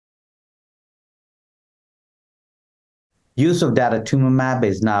Use of daratumumab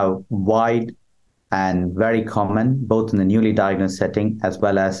is now wide and very common, both in the newly diagnosed setting as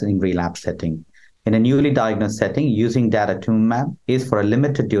well as in relapse setting. In a newly diagnosed setting, using daratumumab is for a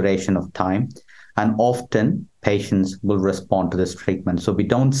limited duration of time, and often patients will respond to this treatment. So we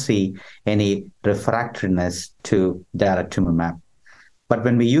don't see any refractoriness to daratumumab. But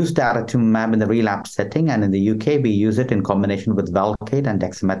when we use daratumumab in the relapse setting, and in the UK, we use it in combination with Velcade and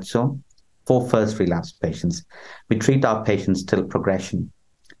dexamethasone for first relapse patients. We treat our patients till progression.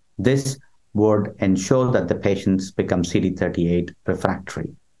 This would ensure that the patients become CD38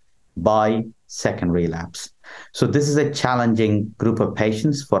 refractory by second relapse. So this is a challenging group of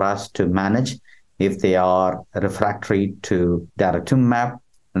patients for us to manage if they are refractory to daratumumab,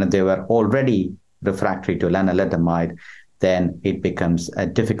 and if they were already refractory to lenalidomide, then it becomes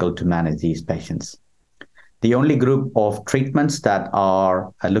difficult to manage these patients. The only group of treatments that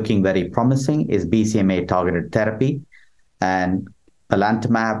are looking very promising is BCMA targeted therapy, and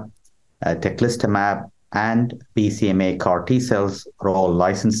belantamab, teclistamab, and BCMA CAR T cells are all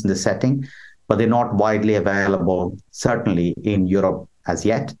licensed in the setting, but they're not widely available, certainly in Europe as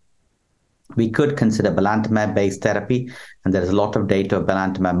yet. We could consider belantamab-based therapy, and there's a lot of data of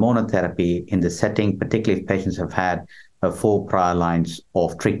belantamab monotherapy in the setting, particularly if patients have had 4 prior lines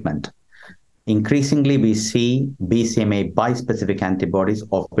of treatment. Increasingly, we see BCMA bispecific antibodies,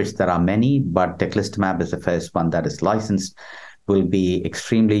 of which there are many, but teclistamab is the first one that is licensed, will be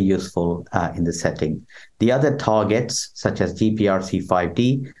extremely useful in the setting. The other targets, such as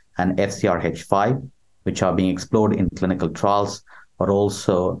GPRC5D and FCRH5, which are being explored in clinical trials, are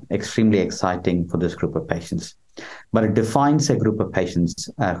also extremely exciting for this group of patients. But it defines a group of patients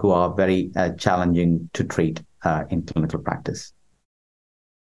who are very challenging to treat in clinical practice.